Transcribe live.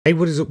Hey,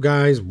 what is up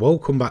guys?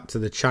 Welcome back to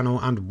the channel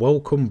and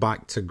welcome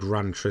back to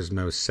Gran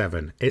Turismo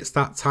 7. It's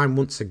that time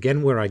once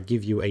again where I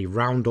give you a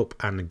roundup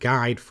and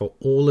guide for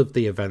all of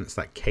the events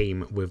that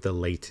came with the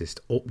latest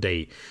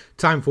update.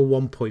 Time for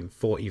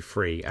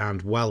 1.43,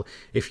 and well,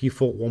 if you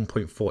thought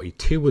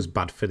 1.42 was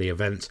bad for the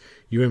event,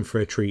 you're in for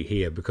a treat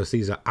here because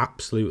these are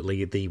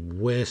absolutely the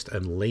worst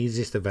and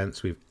laziest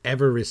events we've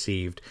ever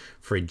received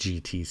for a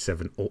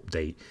GT7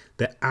 update.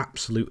 They're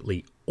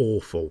absolutely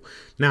awful.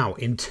 Now,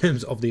 in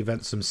terms of the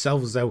events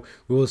themselves though,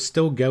 we will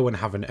still go and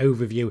have an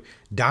overview,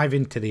 dive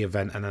into the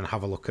event and then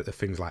have a look at the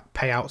things like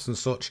payouts and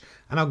such,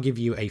 and I'll give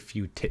you a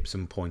few tips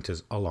and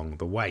pointers along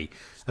the way.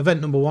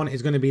 Event number one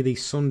is going to be the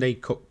Sunday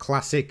Cup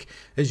Classic.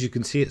 As you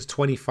can see, it's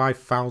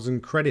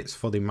 25,000 credits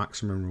for the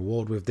maximum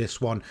reward with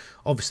this one.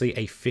 Obviously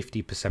a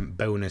 50%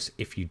 bonus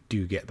if you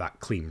do get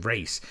that clean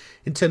race.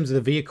 In terms of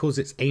the vehicles,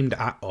 it's aimed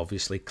at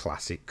obviously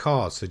classic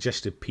cars.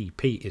 Suggested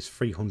PP is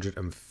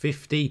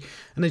 350,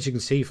 and as you can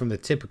see from the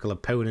typical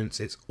opponents,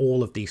 it's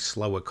all of these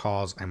slower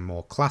cars and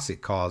more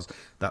classic cars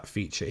that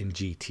feature in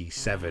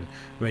GT7,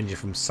 ranging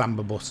from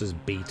Samba buses,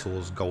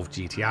 Beetles, Golf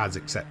GTIs,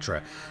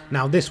 etc.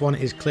 Now this one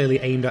is clearly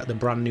aimed at the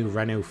brand new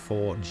Renault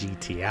 4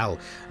 GTL,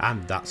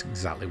 and that's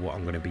exactly what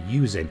I'm going to be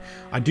using.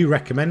 I do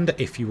recommend,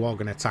 if you are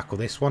going to tackle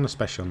this one,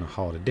 especially on the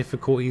harder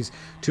difficulties,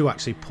 to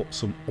actually put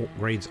some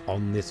upgrades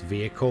on this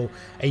vehicle.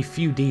 A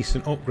few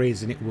decent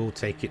upgrades and it will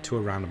take it to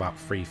around about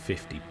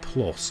 350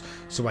 plus,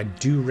 so I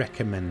do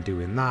recommend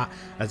doing that,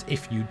 as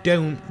if you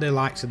don't, the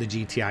likes of the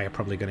GTI are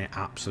probably going to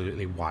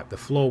absolutely wipe the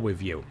floor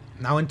with you.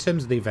 Now, in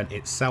terms of the event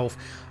itself,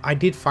 I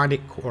did find it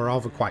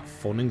rather quite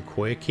fun and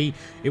quirky.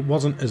 It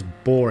wasn't as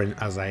boring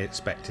as I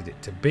expected it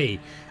to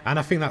be, and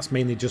I think that's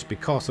mainly just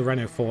because the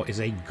Renault 4 is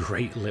a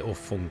great little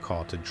fun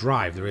car to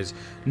drive. There is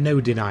no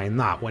denying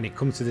that. When it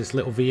comes to this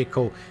little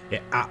vehicle,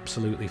 it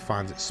absolutely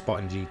finds its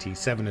spot in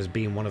GT7 as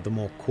being one of the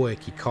more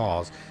quirky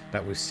cars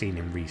that we've seen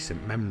in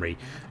recent memory.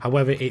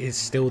 However, it is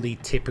still the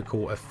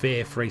typical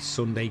affair for a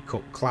Sunday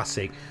Cup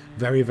Classic.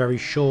 Very, very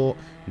short,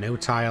 no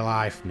tyre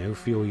life, no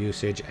fuel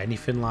usage,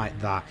 anything like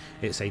that.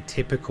 It's a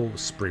typical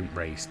sprint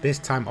race. This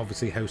time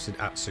obviously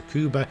hosted at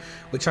Tsukuba,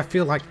 which I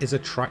feel like is a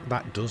track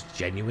that does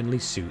genuinely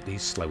suit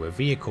these slower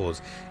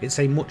vehicles. It's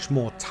a much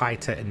more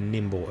tighter and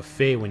nimble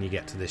affair when you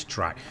get to this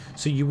track,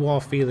 so you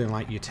are feeling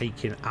like you're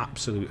taking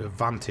absolute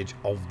advantage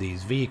of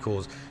these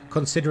vehicles,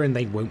 considering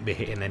they won't be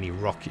hitting any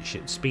rocket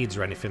ship speeds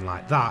or anything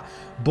like that,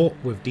 but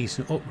with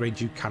decent upgrades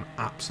you can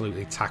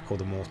absolutely tackle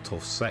the more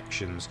tough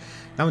sections.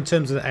 Now, in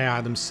terms of the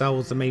AI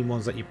themselves, the main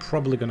ones that you're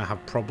probably going to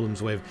have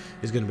problems with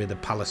is going to be the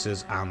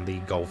Palaces and the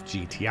Golf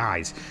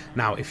GTIs.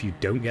 Now, if you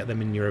don't get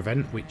them in your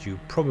event, which you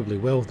probably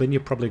will, then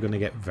you're probably going to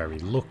get very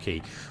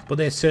lucky, but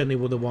they're certainly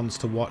one of the ones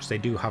to watch. They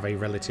do have a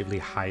relatively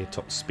higher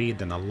top speed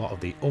than a lot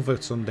of the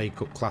other Sunday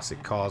Cup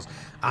Classic cars,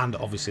 and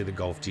obviously the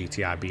Golf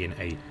GTI, being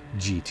a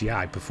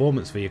GTI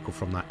performance vehicle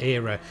from that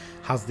era,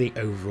 has the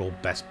overall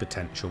best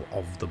potential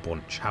of the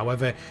bunch.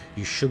 However,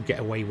 you should get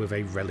away with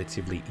a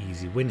relatively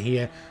easy win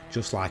here,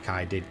 just like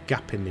I did,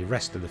 gapping the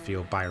rest of the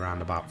field by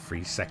around about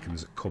 3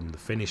 seconds come the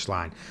finish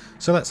line.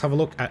 So let's have a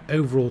look at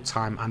overall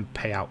time and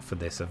payout for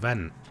this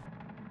event.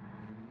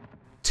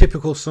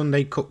 Typical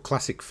Sunday Cup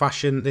Classic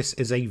fashion, this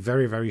is a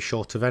very, very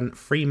short event,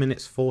 3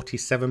 minutes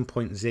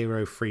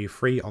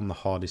 47.033 on the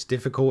hardest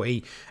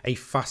difficulty, a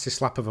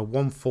fastest lap of a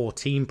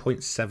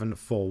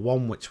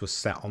 1:14.741, which was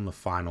set on the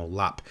final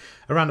lap,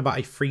 around about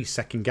a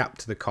 3-second gap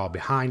to the car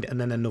behind, and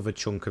then another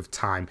chunk of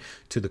time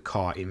to the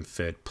car in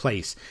third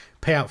place.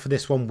 Payout for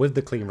this one with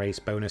the clean race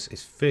bonus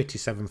is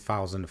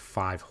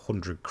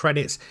 37,500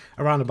 credits,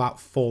 around about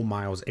 4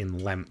 miles in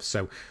length,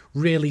 so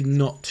really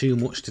not too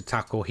much to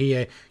tackle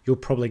here. You'll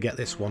probably get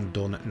this one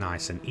done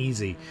nice and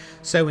easy.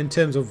 So in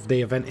terms of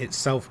the event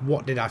itself,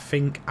 what did I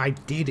think? I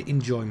did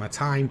enjoy my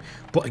time,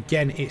 but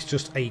again, it's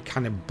just a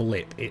kind of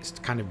blip. It's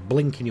kind of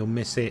blink and you'll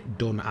miss it,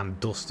 done and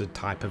dusted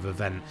type of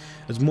event.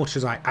 As much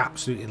as I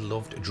absolutely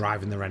loved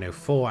driving the Renault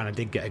 4, and I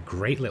did get a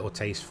great little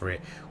taste for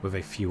it with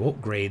a few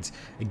upgrades,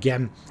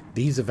 again,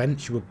 these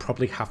events you would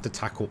probably have to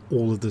tackle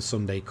all of the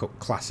Sunday Cup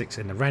Classics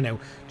in the Renault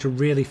to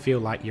really feel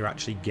like you're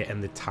actually getting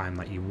the time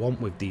that you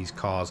want with these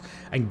cars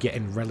and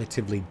getting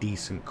relatively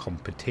decent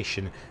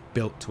competition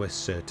built to a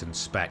certain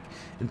spec.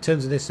 In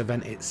terms of this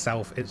event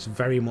itself, it's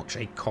very much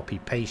a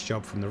copy-paste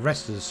job from the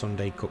rest of the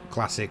Sunday Cup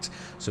Classics,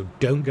 so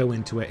don't go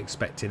into it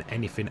expecting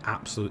anything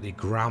absolutely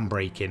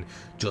groundbreaking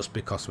just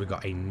because we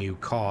got a new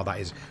car that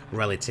is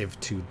relative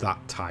to that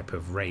type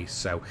of race.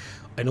 So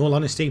in all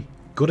honesty,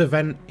 good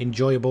event,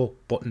 enjoyable,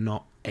 but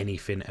not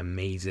anything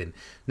amazing.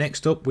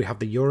 Next up, we have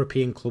the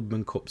European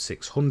Clubman Cup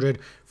 600,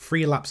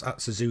 3 laps at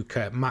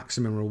Suzuka,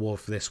 maximum reward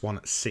for this one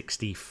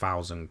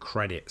 60,000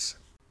 credits.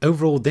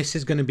 Overall, this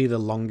is going to be the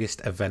longest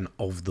event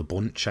of the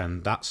bunch,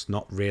 and that's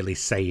not really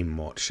saying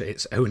much.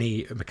 It's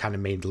only kind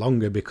of made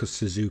longer because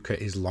Suzuka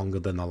is longer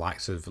than the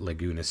likes of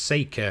Laguna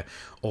Seca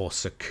or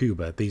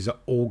Tsukuba. These are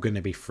all going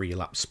to be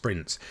 3-lap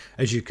sprints.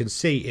 As you can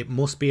see, it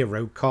must be a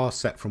road car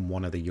set from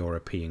one of the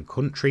European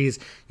countries.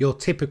 Your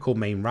typical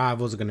main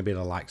rivals are going to be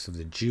the likes of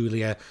the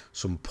Giulia,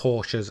 some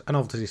Porsches, and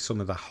obviously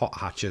some of the hot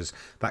hatches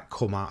that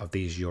come out of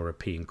these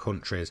European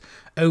countries.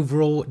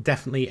 Overall,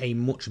 definitely a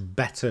much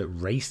better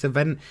race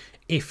event.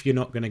 If you're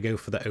not going to go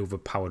for the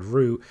overpowered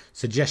route,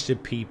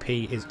 suggested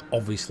PP is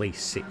obviously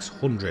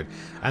 600,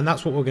 and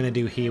that's what we're going to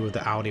do here with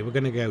the Audi. We're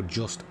going to go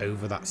just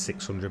over that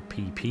 600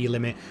 PP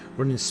limit,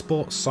 running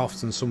sport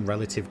softs and some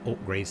relative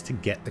upgrades to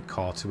get the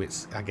car to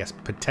its, I guess,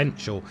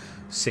 potential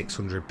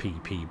 600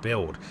 PP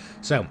build.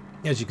 So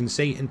as you can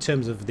see, in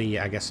terms of the,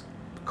 I guess,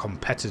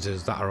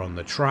 competitors that are on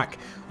the track,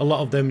 a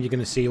lot of them you're going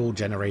to see all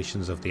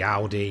generations of the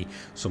Audi,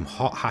 some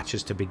hot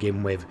hatches to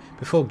begin with,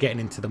 before getting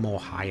into the more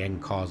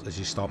high-end cars as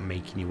you start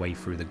making your way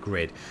through the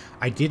grid.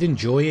 I did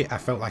enjoy it. I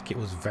felt like it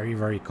was very,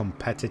 very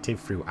competitive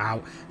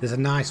throughout. There's a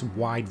nice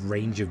wide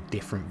range of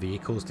different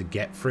vehicles to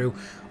get through.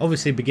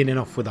 Obviously, beginning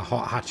off with the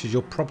hot hatches,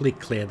 you'll probably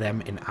clear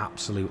them in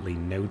absolutely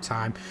no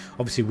time.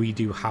 Obviously, we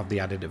do have the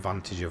added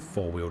advantage of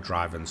four-wheel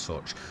drive and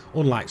such,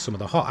 unlike some of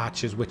the hot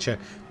hatches, which are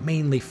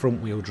mainly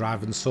front-wheel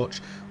drive and such.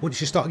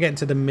 Once you start getting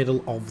to the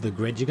middle of the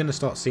grid, you're going to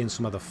start seeing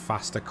some of the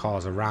faster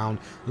cars around,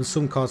 and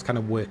some cars kind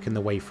of working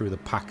their way through the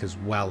pack as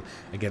well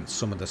against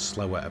some of the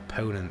slower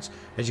opponents.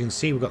 As you can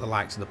see, we've got the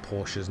likes of the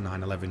Porsche's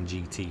 911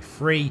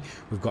 GT3.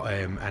 We've got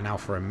an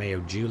Alfa Romeo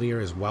Giulia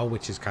as well,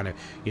 which is kind of,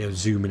 you know,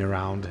 zooming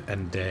around,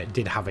 and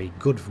did have a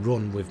good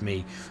run with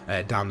me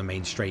down the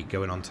main straight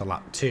going on to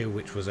lap 2,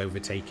 which was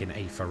overtaking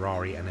a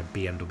Ferrari and a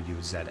BMW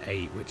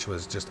Z8, which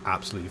was just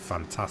absolutely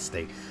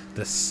fantastic.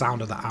 The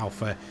sound of the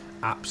Alfa,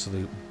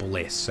 absolute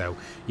bliss. So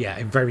yeah,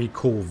 a very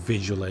cool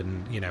visual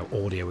and, you know,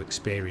 audio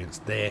experience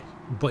there.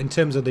 But in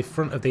terms of the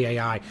front of the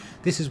AI,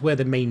 this is where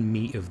the main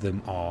meat of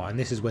them are, and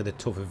this is where the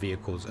tougher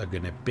vehicles are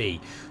going to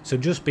be. So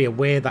just be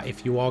aware that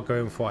if you are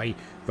going for a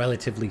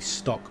relatively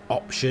stock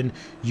option,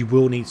 you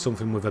will need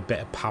something with a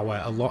bit of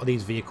power. A lot of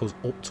these vehicles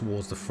up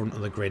towards the front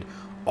of the grid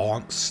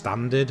aren't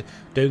standard.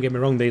 Don't get me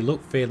wrong, they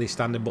look fairly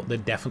standard, but they're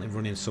definitely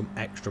running some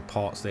extra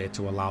parts there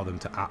to allow them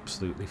to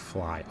absolutely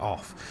fly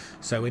off.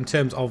 So in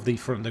terms of the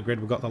front of the grid,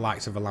 we've got the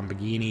likes of a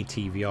Lamborghini,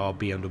 TVR,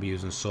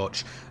 BMWs and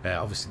such.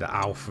 Obviously the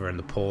Alfa and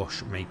the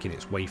Porsche making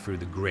its way through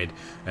the grid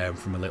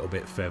from a little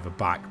bit further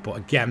back. But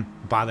again,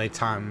 by the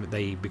time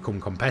they become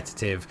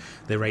competitive,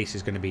 the race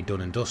is going to be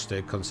done and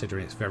dusted,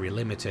 considering it's very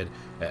limited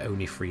at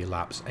only 3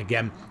 laps.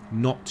 Again,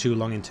 not too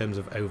long in terms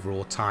of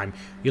overall time.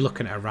 You're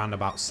looking at around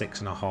about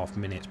 6.5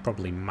 minutes,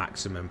 probably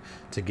maximum,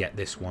 to get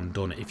this one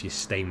done if you're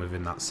staying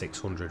within that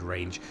 600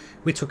 range.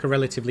 We took a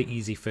relatively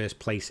easy first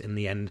place in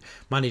the end,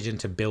 managing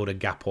to build a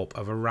gap up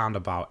of around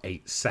about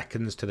 8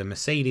 seconds to the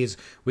Mercedes,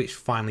 which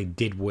finally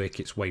did work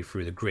its way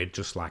through the grid,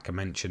 just like I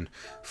mentioned.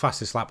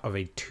 Fastest lap of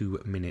a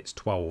 2 minutes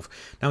 12.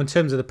 Now in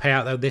terms of the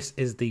payout though, this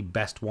is the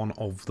best one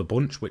of the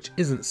bunch, which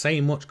isn't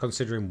saying much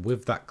considering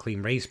with that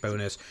clean race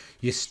bonus,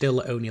 you're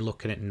still only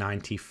looking at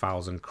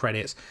 90,000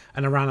 credits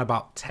and around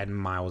about 10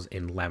 miles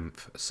in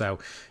length. So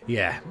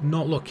yeah,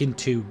 not looking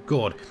too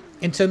good.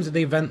 In terms of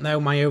the event though,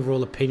 my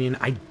overall opinion,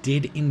 I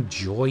did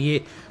enjoy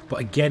it. But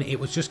again, it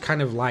was just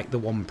kind of like the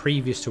one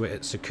previous to it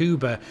at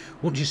Tsukuba.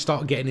 Once you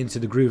start getting into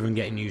the groove and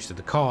getting used to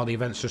the car, the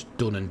event's just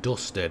done and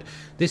dusted.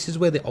 This is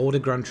where the older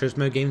Gran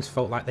Turismo games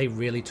felt like they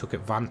really took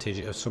advantage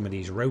of some of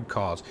these road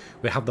cars.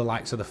 We have the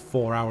likes of the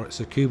 4-hour at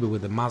Tsukuba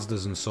with the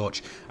Mazdas and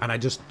such, and I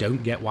just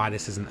don't get why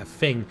this isn't a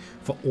thing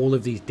for all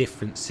of these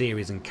different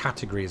series and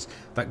categories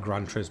that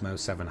Gran Turismo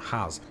 7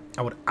 has.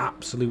 I would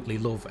absolutely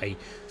love a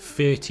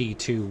 30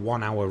 to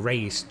 1 hour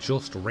race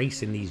just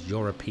racing these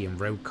European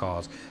road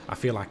cars. I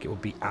feel like it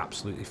would be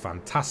absolutely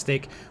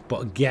fantastic,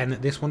 but again,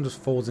 this one just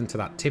falls into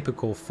that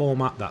typical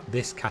format that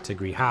this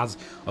category has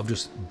of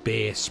just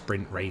bare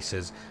sprint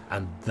races,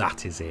 and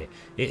that is it.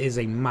 It is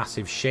a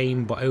massive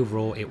shame, but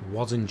overall it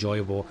was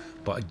enjoyable,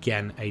 but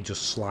again, a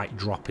just slight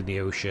drop in the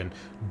ocean,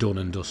 done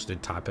and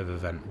dusted type of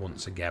event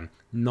once again.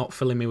 Not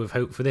filling me with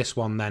hope for this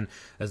one then,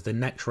 as the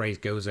next race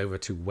goes over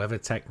to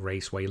WeatherTech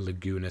Raceway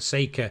Laguna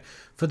Seca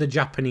for the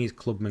Japanese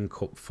Clubman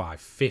Cup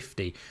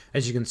 550.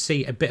 As you can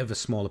see, a bit of a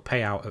smaller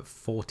payout at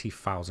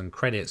 40,000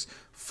 credits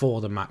for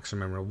the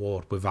maximum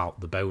reward without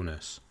the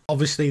bonus.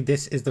 Obviously,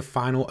 this is the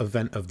final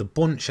event of the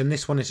bunch, and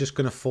this one is just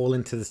going to fall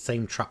into the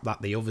same trap that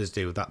the others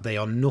do, that they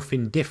are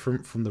nothing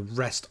different from the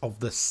rest of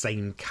the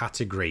same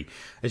category.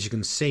 As you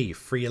can see,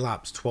 3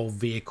 laps, 12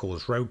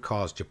 vehicles, road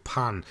cars,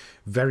 Japan,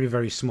 very,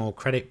 very small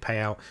credit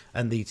payout,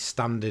 and the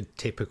standard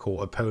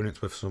typical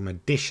opponents with some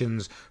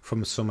additions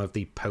from some of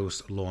the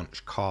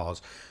post-launch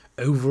cars.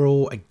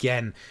 Overall,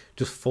 again,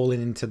 just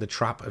falling into the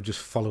trap of just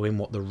following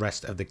what the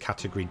rest of the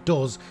category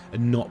does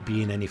and not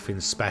being anything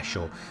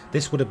special.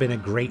 This would have been a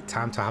great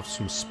time to have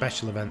some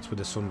special events with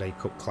the Sunday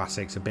Cup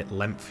Classics, a bit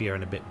lengthier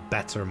and a bit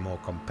better and more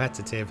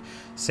competitive.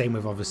 Same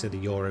with obviously the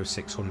Euro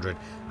 600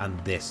 and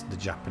this, the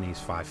Japanese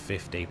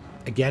 550.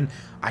 Again,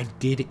 I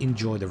did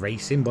enjoy the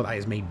racing, but that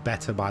is made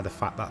better by the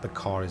fact that the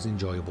car is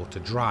enjoyable to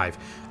drive.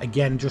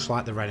 Again, just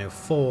like the Renault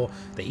 4,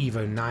 the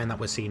Evo 9 that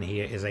we're seeing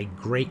here is a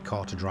great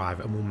car to drive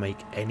and will make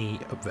any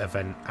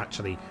event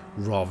actually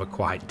rather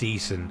quite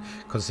decent,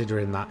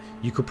 considering that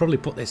you could probably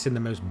put this in the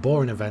most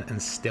boring event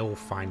and still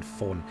find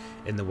fun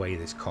in the way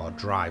this car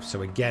drives.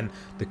 So again,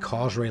 the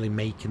car's really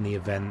making the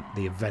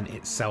event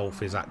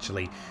itself is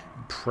actually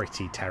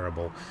pretty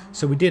terrible.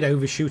 So we did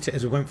overshoot it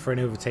as we went for an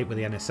overtake with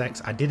the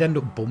NSX. I did end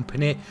up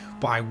bumping it,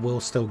 but I will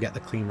still get the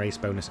clean race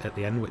bonus at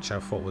the end, which I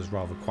thought was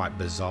rather quite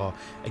bizarre.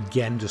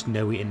 Again, just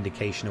no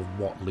indication of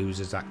what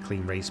loses that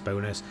clean race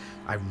bonus.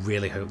 I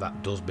really hope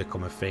that does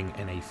become a thing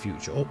in a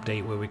future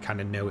update where we kind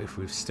of know if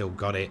we've still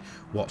got it,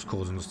 what's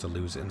causing us to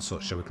lose it and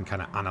such, so we can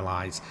kind of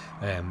analyze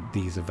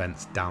these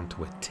events down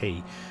to a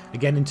T.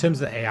 Again, in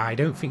terms of the AI, I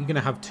don't think you're going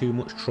to have too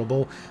much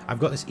trouble. I've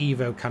got this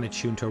Evo kind of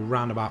tuned to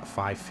around about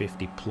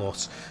 550 plus,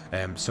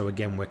 so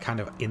again, we're kind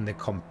of in the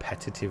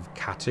competitive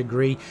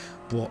category.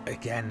 But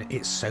again,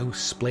 it's so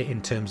split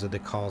in terms of the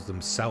cars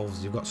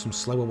themselves. You've got some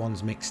slower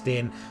ones mixed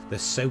in. They're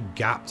so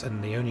gapped,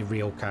 and the only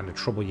real kind of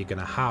trouble you're going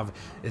to have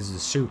is the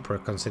Supra,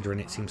 considering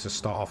it seems to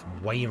start off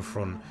way in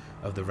front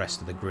of the rest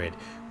of the grid.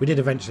 We did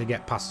eventually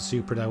get past the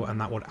Supra though, and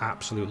that would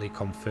absolutely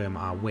confirm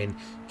our win,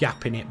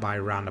 gapping it by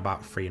around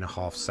about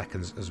 3.5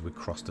 seconds as we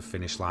crossed the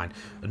finish line.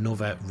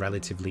 Another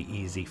relatively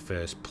easy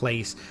first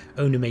place,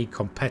 only made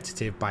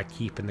competitive by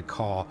keeping the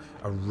car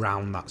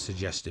around that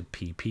suggested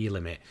PP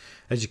limit.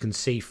 As you can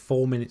see,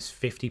 4 minutes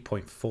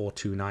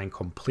 50.429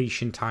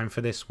 completion time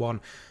for this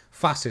one.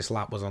 Fastest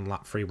lap was on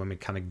lap 3 when we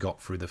kind of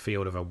got through the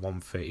field of a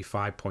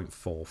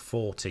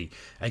 1:35.440.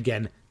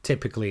 Again,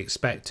 typically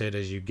expected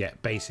as you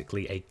get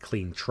basically a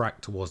clean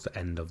track towards the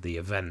end of the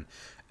event.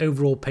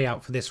 Overall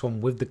payout for this one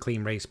with the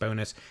clean race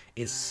bonus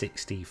is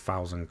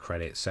 60,000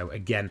 credits. So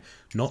again,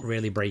 not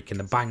really breaking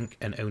the bank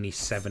and only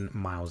 7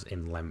 miles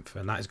in length.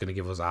 And that is going to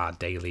give us our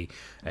daily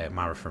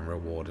marathon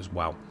reward as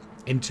well.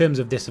 In terms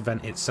of this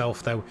event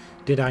itself though,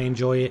 did I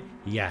enjoy it?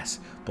 Yes,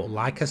 but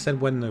like I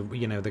said when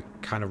the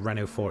kind of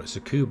Renault 4 at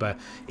Tsukuba,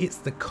 it's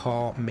the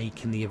car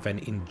making the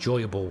event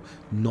enjoyable,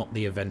 not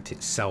the event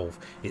itself.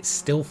 It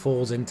still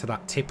falls into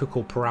that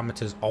typical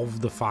parameters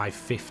of the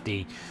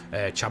 550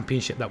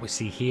 championship that we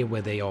see here,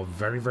 where they are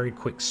very, very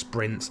quick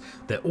sprints.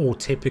 They're all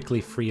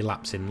typically 3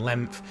 laps in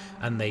length,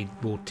 and they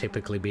will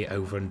typically be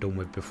over and done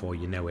with before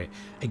you know it.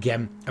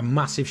 Again, a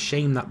massive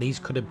shame that these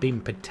could have been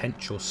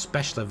potential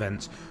special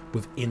events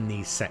within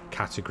these set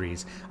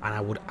categories, and I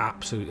would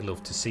absolutely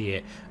love to see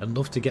it and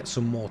love to get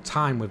some more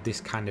time with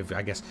this kind of,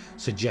 I guess,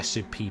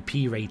 suggested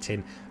PP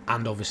rating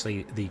and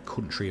obviously the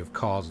country of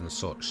cars and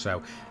such.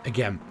 So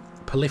again,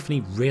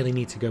 Polyphony really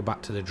need to go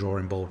back to the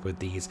drawing board with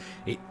these.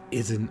 It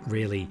isn't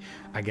really,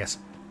 I guess,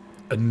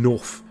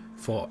 enough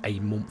for a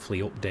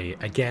monthly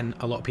update. Again,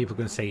 a lot of people are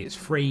going to say it's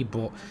free,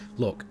 but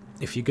look,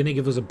 if you're going to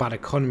give us a bad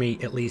economy,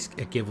 at least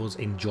give us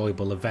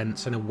enjoyable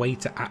events and a way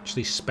to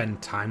actually spend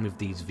time with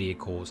these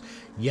vehicles.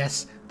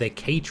 Yes, they're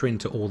catering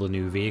to all the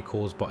new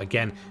vehicles, but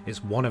again,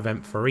 it's one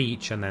event for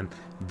each, and then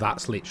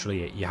that's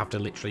literally it. You have to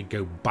literally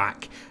go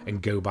back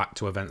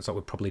to events that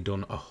we've probably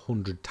done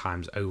 100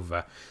 times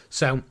over.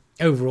 So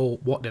overall,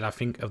 what did I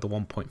think of the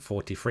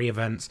 1.43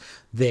 events?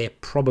 They're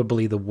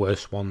probably the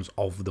worst ones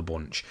of the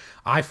bunch.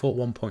 I thought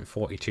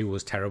 1.42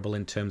 was terrible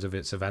in terms of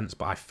its events,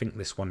 but I think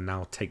this one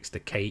now takes the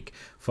cake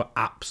for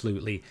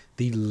absolutely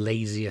the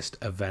laziest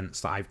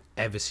events that I've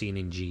ever seen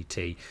in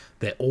GT.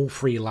 They're all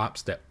 3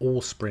 laps, they're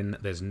all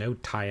sprint, there's no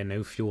tyre,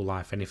 no fuel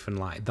life, anything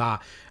like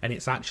that, and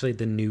it's actually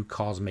the new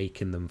cars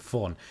making them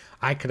fun.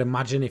 I could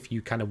imagine if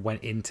you kind of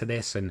went into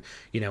this and,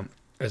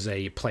 as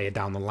a player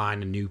down the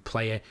line, a new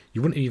player,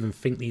 you wouldn't even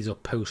think these are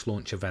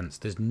post-launch events.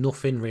 There's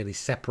nothing really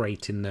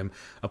separating them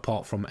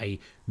apart from a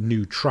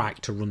new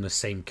track to run the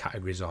same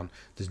categories on.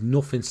 There's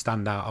nothing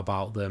stand out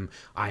about them.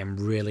 I am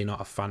really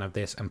not a fan of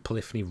this, and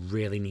Polyphony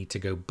really need to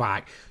go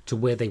back to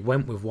where they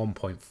went with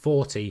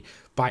 1.40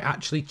 by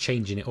actually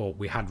changing it up.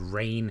 We had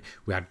rain,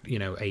 we had,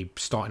 a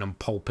starting on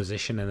pole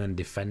position and then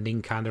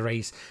defending kind of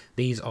race.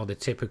 These are the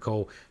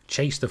typical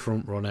chase the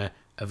front runner,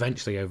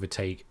 eventually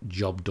overtake,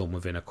 job done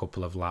within a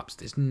couple of laps.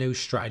 There's no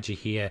strategy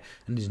here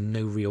and there's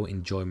no real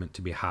enjoyment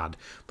to be had.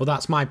 But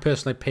that's my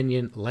personal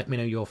opinion. Let me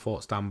know your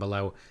thoughts down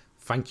below.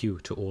 Thank you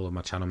to all of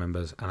my channel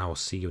members, and I will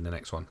see you in the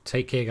next one.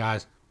 Take care,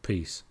 guys.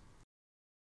 Peace.